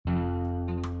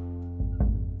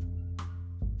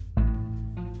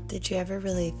Did you ever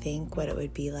really think what it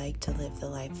would be like to live the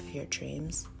life of your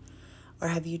dreams? Or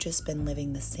have you just been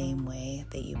living the same way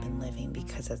that you've been living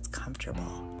because it's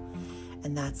comfortable?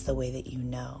 And that's the way that you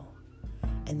know.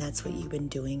 And that's what you've been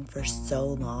doing for so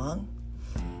long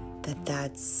that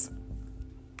that's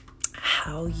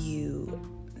how you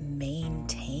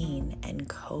maintain and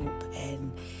cope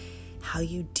and how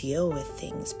you deal with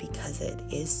things because it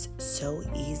is so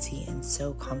easy and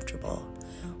so comfortable.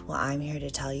 Well, I'm here to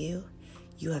tell you,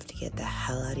 you have to get the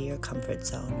hell out of your comfort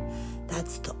zone.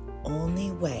 That's the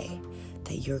only way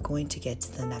that you're going to get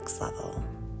to the next level.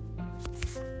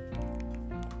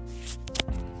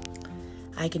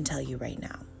 I can tell you right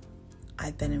now,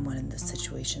 I've been in one of those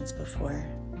situations before,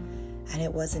 and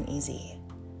it wasn't easy.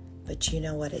 But you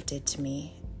know what it did to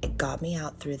me? It got me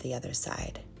out through the other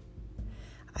side.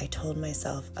 I told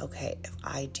myself, okay, if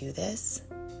I do this,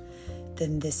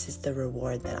 then this is the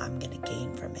reward that I'm going to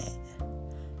gain from it.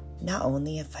 Not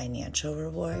only a financial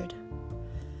reward,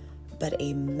 but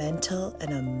a mental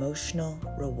and emotional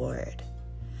reward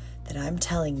that I'm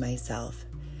telling myself,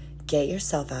 get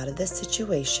yourself out of this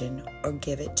situation or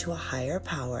give it to a higher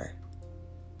power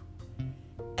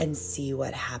and see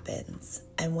what happens.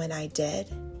 And when I did,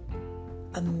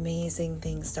 amazing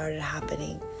things started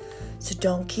happening. So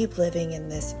don't keep living in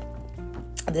this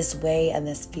way and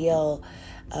this feel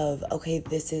of, okay,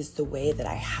 this is the way that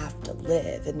I have to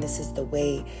live and this is the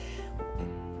way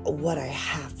what I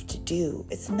have to do.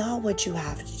 It's not what you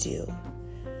have to do.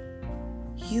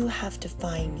 You have to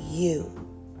find you.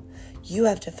 You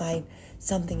have to find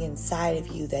something inside of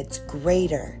you that's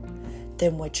greater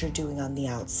than what you're doing on the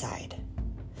outside.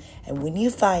 And when you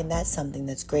find that something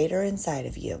that's greater inside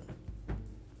of you,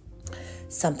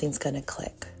 something's going to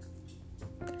click.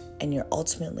 And you're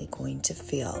ultimately going to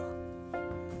feel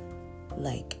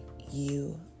like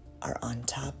you are on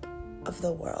top of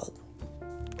the world.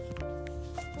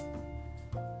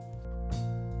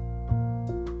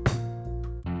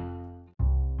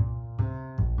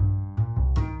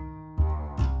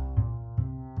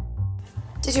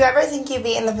 Did you ever think you'd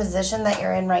be in the position that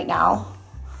you're in right now?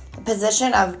 The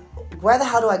position of, where the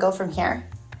hell do I go from here?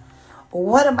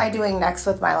 What am I doing next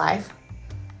with my life?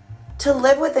 To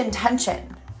live with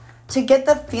intention. To get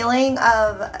the feeling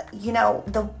of,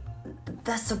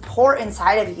 the support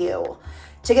inside of you.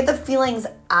 To get the feelings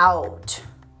out,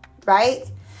 right?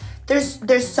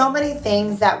 There's so many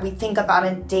things that we think about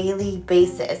on a daily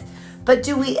basis. But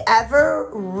do we ever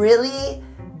really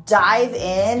dive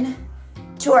in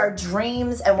to our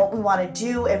dreams and what we want to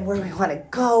do and where we want to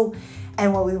go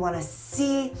and what we want to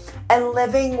see and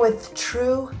living with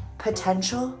true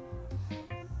potential?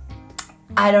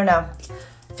 I don't know.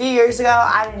 A few years ago,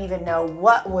 I didn't even know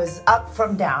what was up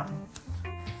from down.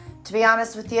 To be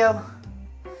honest with you,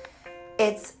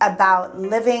 it's about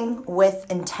living with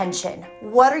intention.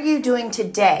 What are you doing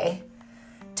today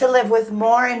to live with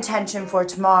more intention for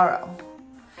tomorrow?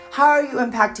 How are you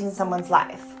impacting someone's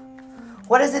life?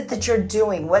 What is it that you're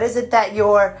doing? What is it that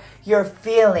you're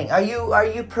feeling? Are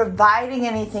you providing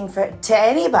anything to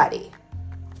anybody?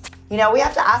 We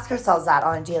have to ask ourselves that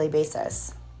on a daily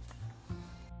basis.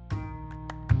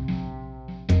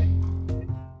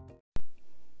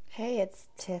 Hey, it's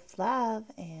Tiff Love,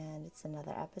 and it's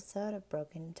another episode of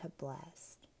Broken to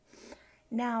Blessed.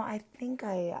 Now, I think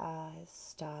I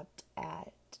stopped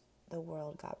at the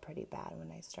world got pretty bad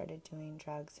when I started doing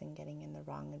drugs and getting in the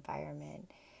wrong environment.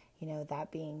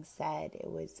 That being said,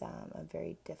 it was a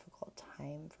very difficult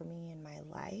time for me in my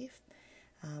life.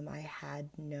 I had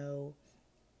no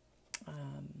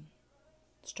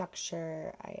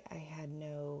structure. I had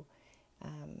no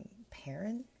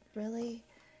parent, really.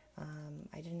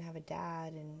 I didn't have a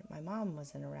dad, and my mom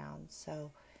wasn't around.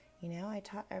 So, I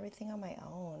taught everything on my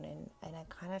own, and I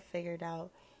kind of figured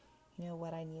out,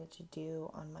 what I needed to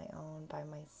do on my own by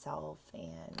myself.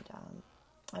 And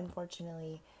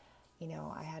unfortunately,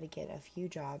 I had to get a few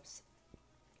jobs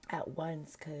at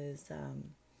once because,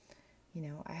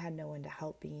 I had no one to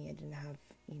help me. I didn't have,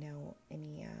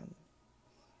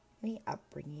 any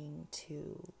upbringing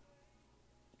to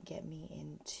get me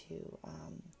into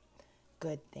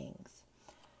good things.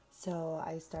 So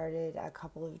I started a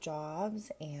couple of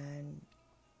jobs, and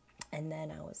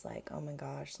then I was like, oh my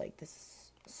gosh, like this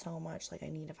is so much. Like I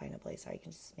need to find a place where I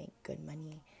can just make good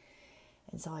money.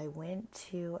 And so I went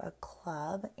to a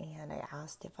club and I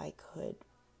asked if I could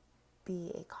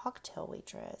be a cocktail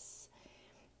waitress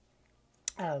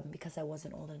because I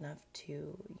wasn't old enough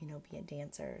to, be a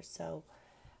dancer. So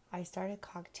I started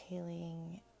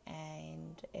cocktailing,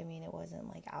 and it wasn't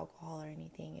like alcohol or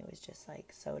anything. It was just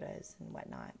like sodas and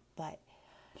whatnot. But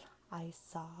I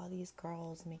saw these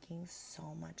girls making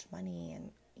so much money,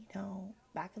 and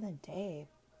back in the day,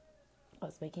 I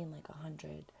was making like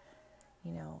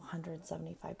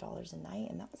 $175 a night.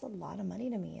 And that was a lot of money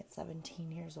to me at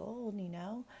 17 years old,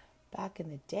 back in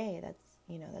the day. That's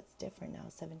different now.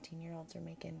 17-year-olds are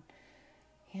making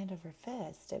hand over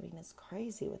fist. I mean, it's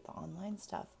crazy with the online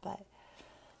stuff. But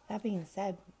that being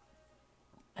said,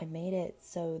 I made it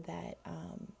so that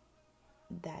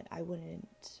that I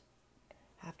wouldn't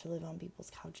have to live on people's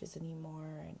couches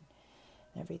anymore and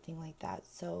everything like that.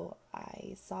 So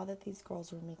I saw that these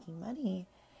girls were making money,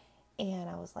 and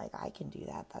I was like, I can do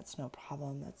that. That's no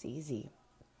problem. That's easy,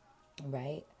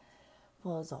 right?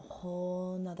 Well, it was a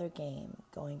whole nother game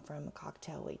going from a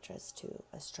cocktail waitress to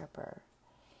a stripper.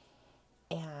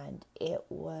 And it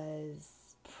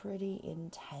was pretty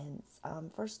intense.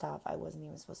 First off, I wasn't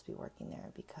even supposed to be working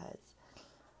there because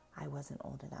I wasn't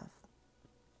old enough.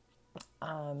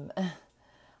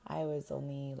 I was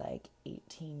only like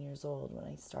 18 years old when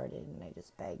I started, and I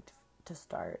just begged to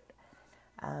start.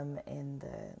 And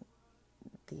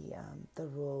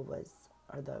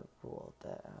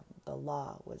the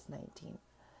law was 19.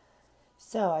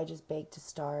 So I just begged to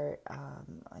start.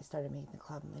 I started making the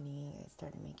club money. I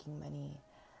started making money.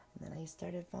 And then I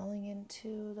started falling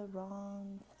into the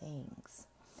wrong things.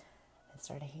 I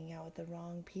started hanging out with the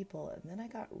wrong people. And then I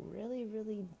got really,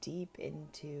 really deep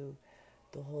into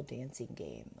the whole dancing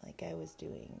game. Like, I was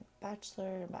doing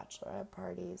bachelor and bachelorette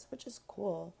parties, which is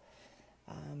cool.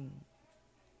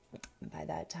 By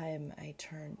that time, I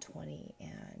turned 20,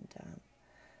 and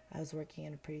I was working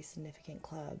in a pretty significant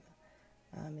club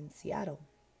in Seattle,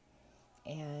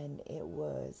 and it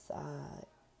was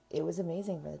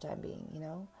amazing for the time being.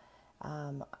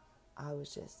 I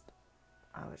was just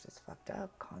fucked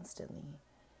up constantly,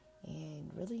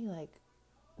 and really like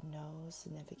no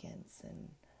significance and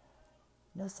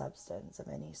no substance of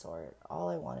any sort. All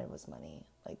I wanted was money.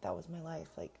 Like, that was my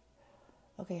life. Like,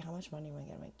 okay, how much money am I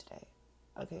gonna make today?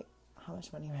 Okay, how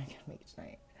much money am I gonna make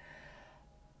tonight?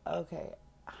 Okay,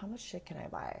 how much shit can I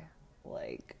buy?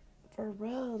 Like, for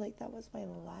real, like, that was my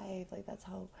life. Like, that's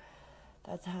how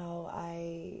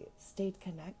I stayed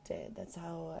connected. That's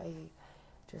how I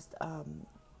just,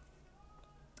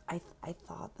 I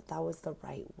thought that was the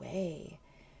right way,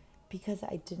 because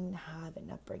I didn't have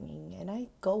an upbringing. And I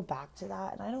go back to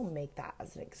that, and I don't make that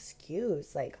as an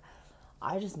excuse. Like,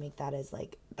 I just make that as,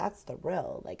 like, that's the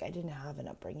real. Like, I didn't have an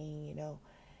upbringing,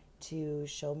 to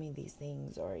show me these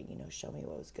things, or, show me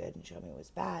what was good and show me what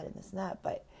was bad and this and that.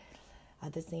 But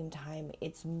at the same time,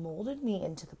 it's molded me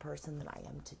into the person that I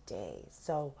am today.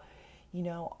 So,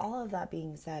 all of that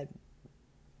being said,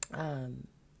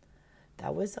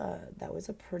 that was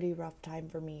a pretty rough time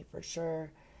for me, for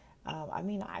sure. I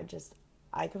mean, I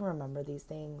can remember these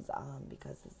things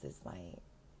because this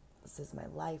is my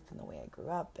life and the way I grew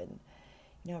up, and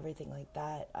everything like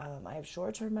that. I have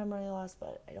short-term memory loss,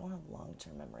 but I don't have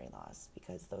long-term memory loss,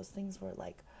 because those things were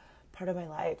like part of my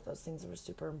life. Those things were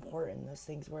super important. Those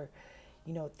things were,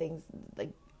 things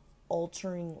like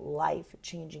altering,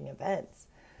 life-changing events.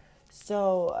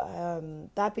 So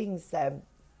that being said,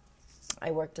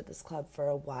 I worked at this club for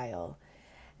a while,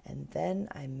 and then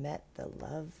I met the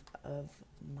love of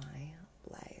my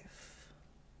life.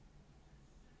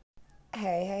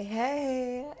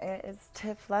 Hey, it's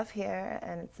Tiff Love here,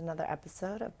 and it's another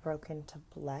episode of Broken to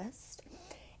Blessed.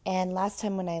 And last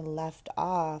time when I left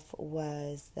off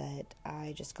was that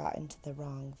I just got into the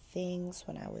wrong things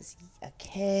when I was a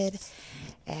kid,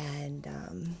 and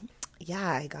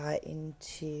I got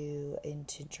into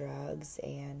drugs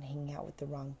and hanging out with the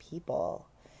wrong people.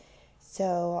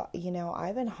 So,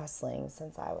 I've been hustling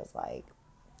since I was like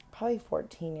probably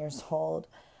 14 years old.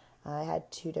 I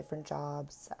had 2 different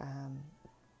jobs.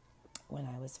 When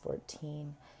I was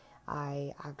 14,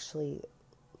 I actually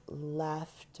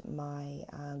left my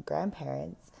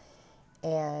grandparents,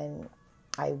 and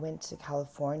I went to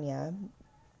California,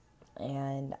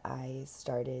 and I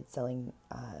started selling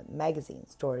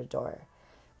magazines door to door,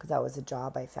 because that was a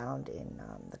job I found in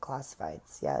the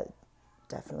classifieds. Yeah,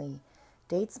 definitely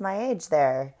dates my age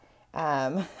there.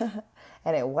 And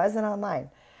it wasn't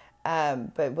online.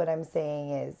 But what I'm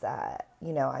saying is,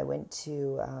 I went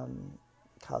to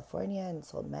California and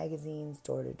sold magazines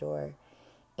door to door.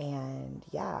 And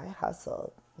yeah, I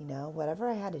hustled, whatever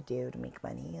I had to do to make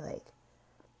money. Like,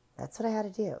 that's what I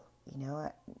had to do.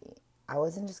 I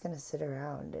wasn't just going to sit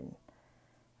around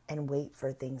and wait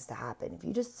for things to happen. If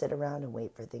you just sit around and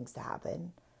wait for things to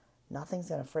happen, nothing's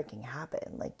going to freaking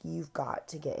happen. Like, you've got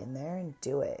to get in there and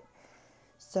do it.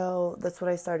 So that's what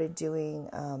I started doing.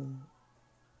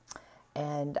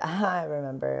 And I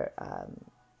remember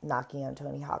knocking on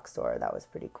Tony Hawk's door. That was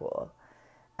pretty cool.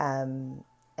 And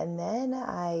then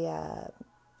I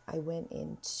went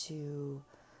into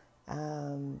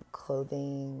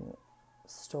clothing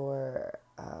store,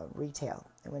 retail.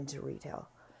 I went into retail.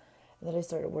 And then I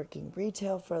started working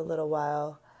retail for a little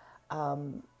while.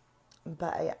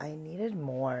 But I needed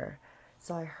more.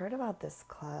 So I heard about this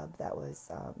club that was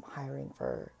hiring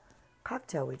for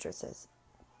cocktail waitresses,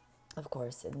 of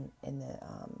course, in the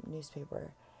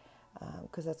newspaper,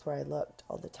 because that's where I looked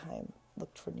all the time,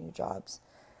 looked for new jobs.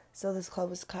 So this club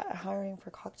was hiring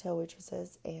for cocktail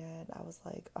waitresses, and I was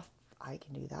like, oh, I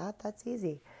can do that. That's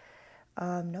easy.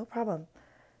 No problem.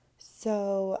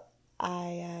 So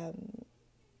I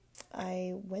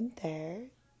went there,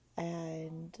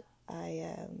 and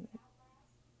I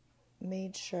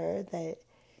made sure that,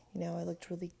 I looked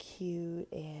really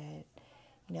cute, and,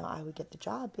 I would get the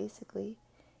job, basically.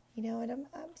 And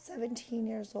I'm 17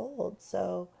 years old,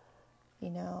 so,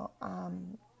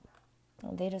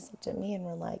 they just looked at me and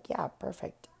were like, yeah,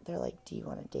 perfect. They're like, do you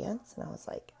want to dance? And I was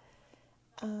like,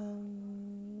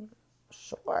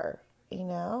 sure,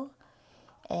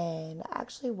 and I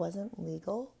actually wasn't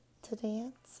legal to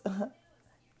dance.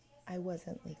 I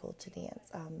wasn't legal to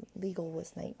dance. Legal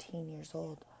was 19 years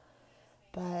old.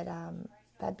 But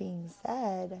that being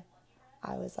said,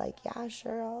 I was like, yeah,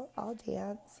 sure, I'll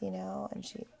dance, And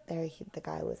the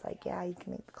guy was like, yeah, you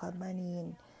can make the club money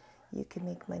and you can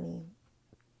make money.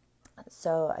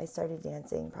 So I started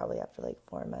dancing probably after like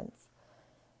 4 months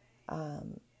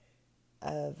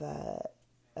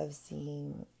of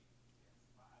seeing.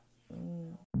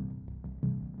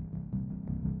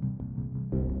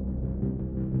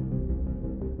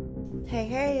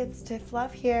 Hey, it's Tiff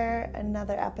Love here.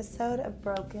 Another episode of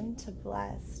Broken to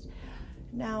Blessed.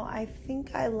 Now, I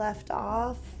think I left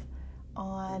off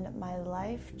on my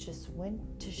life just went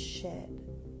to shit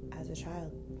as a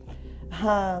child.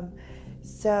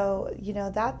 So,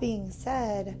 that being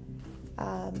said,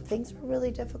 things were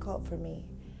really difficult for me.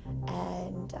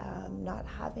 And not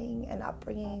having an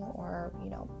upbringing or,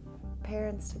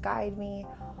 parents to guide me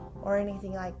or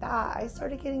anything like that, I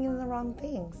started getting into the wrong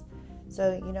things.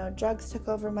 So, drugs took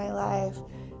over my life,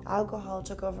 alcohol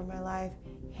took over my life,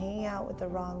 hanging out with the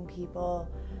wrong people,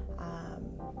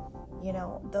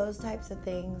 those types of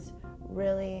things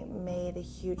really made a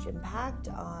huge impact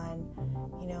on,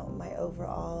 my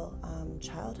overall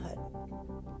childhood.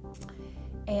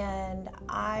 And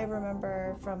I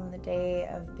remember from the day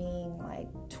of being like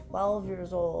 12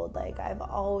 years old, like I've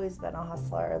always been a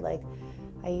hustler. Like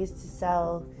I used to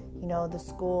sell, the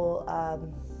school,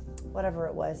 whatever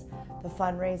it was, the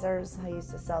fundraisers. I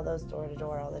used to sell those door to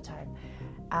door all the time.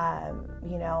 I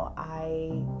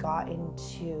got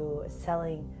into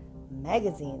selling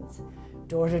magazines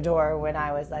door to door when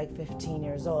I was like 15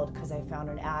 years old because I found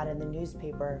an ad in the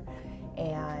newspaper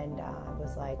and I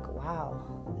was like, wow,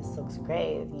 this looks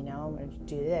great, I'm going to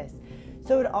do this.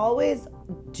 So it would always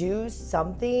do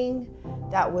something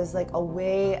that was like a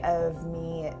way of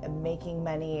me making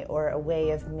money or a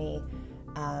way of me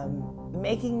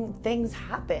making things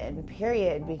happen,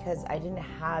 period, because I didn't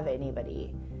have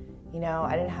anybody,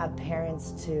 I didn't have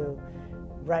parents to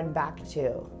run back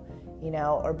to,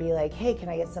 or be like, hey, can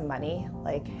I get some money?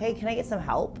 Like, hey, can I get some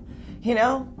help?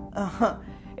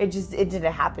 It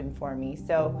didn't happen for me.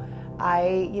 So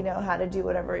I, had to do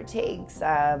whatever it takes.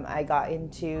 I got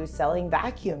into selling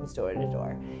vacuums door to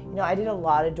door. I did a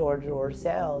lot of door to door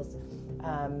sales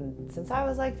since I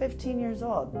was like 15 years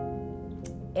old.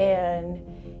 And,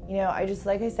 I just,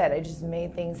 like I said, I just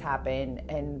made things happen,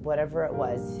 and whatever it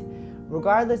was,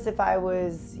 regardless if I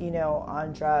was,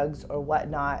 on drugs or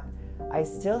whatnot, I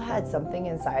still had something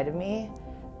inside of me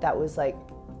that was like,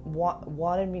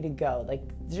 wanted me to go, like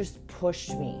just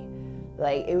pushed me.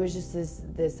 Like it was just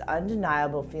this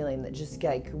undeniable feeling that just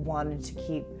like wanted to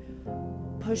keep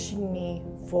pushing me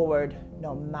forward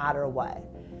no matter what.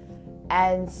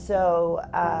 And so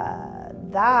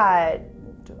that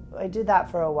I did that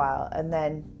for a while, and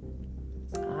then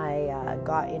I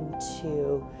got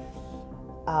into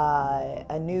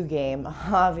a new game,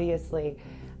 obviously.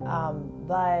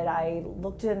 But I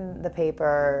looked in the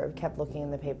paper, kept looking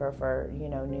in the paper for,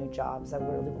 new jobs. I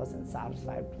really wasn't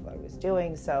satisfied with what I was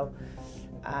doing. So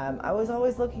I was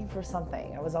always looking for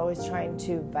something. I was always trying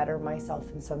to better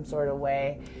myself in some sort of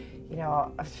way.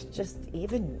 Just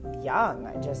even young,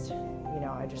 I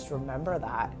just remember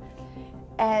that.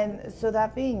 And so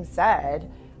that being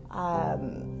said,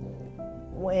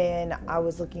 when I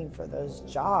was looking for those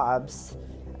jobs,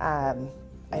 I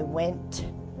went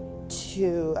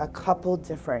to a couple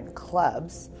different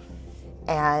clubs,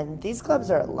 and these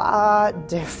clubs are a lot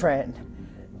different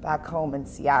back home in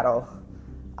Seattle.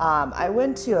 I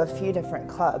went to a few different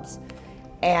clubs,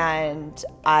 and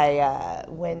I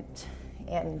went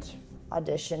and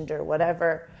auditioned or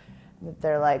whatever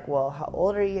they're like, well, how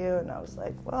old are you? And I was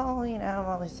like, well, I'm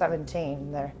only 17.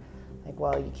 And they're like,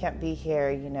 well, you can't be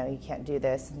here, you can't do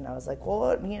this. And I was like,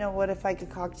 well, what if I could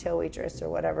cocktail waitress or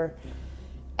whatever?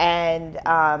 And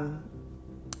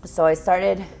so I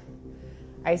started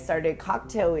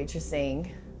cocktail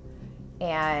waitressing,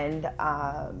 and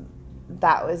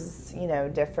that was,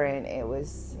 different. It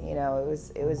was,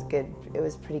 it was good. It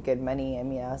was pretty good money. I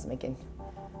mean, I was making,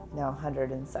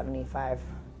 $175,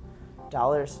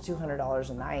 $200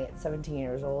 a night at 17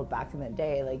 years old back in the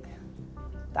day. Like,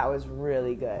 that was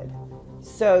really good.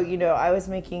 So, I was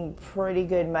making pretty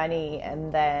good money,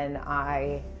 and then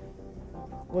I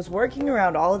was working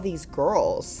around all of these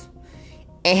girls,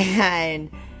 and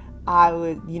I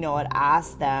would, I'd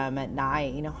ask them at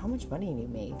night, how much money do you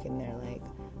make? And they're like,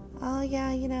 oh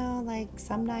yeah, like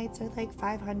some nights are like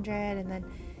 500, and then,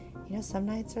 some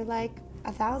nights are like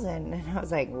 1,000. And I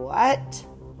was like, what?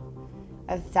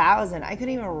 1,000? I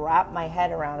couldn't even wrap my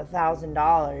head around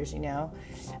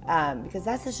 $1,000, because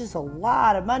that's just a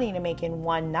lot of money to make in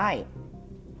one night.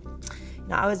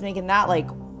 I was making that like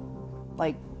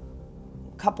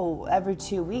couple every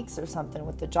 2 weeks or something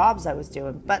with the jobs I was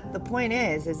doing. But the point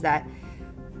is that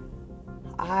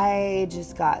I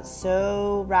just got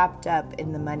so wrapped up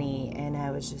in the money, and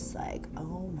I was just like,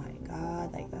 oh my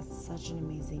God, like that's such an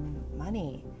amazing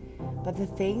money. But the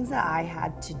things that I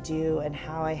had to do and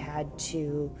how I had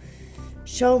to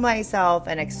show myself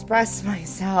and express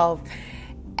myself,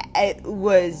 it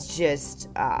was just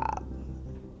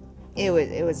it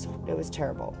was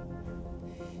terrible.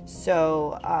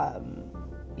 So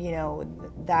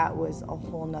that was a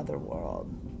whole nother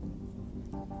world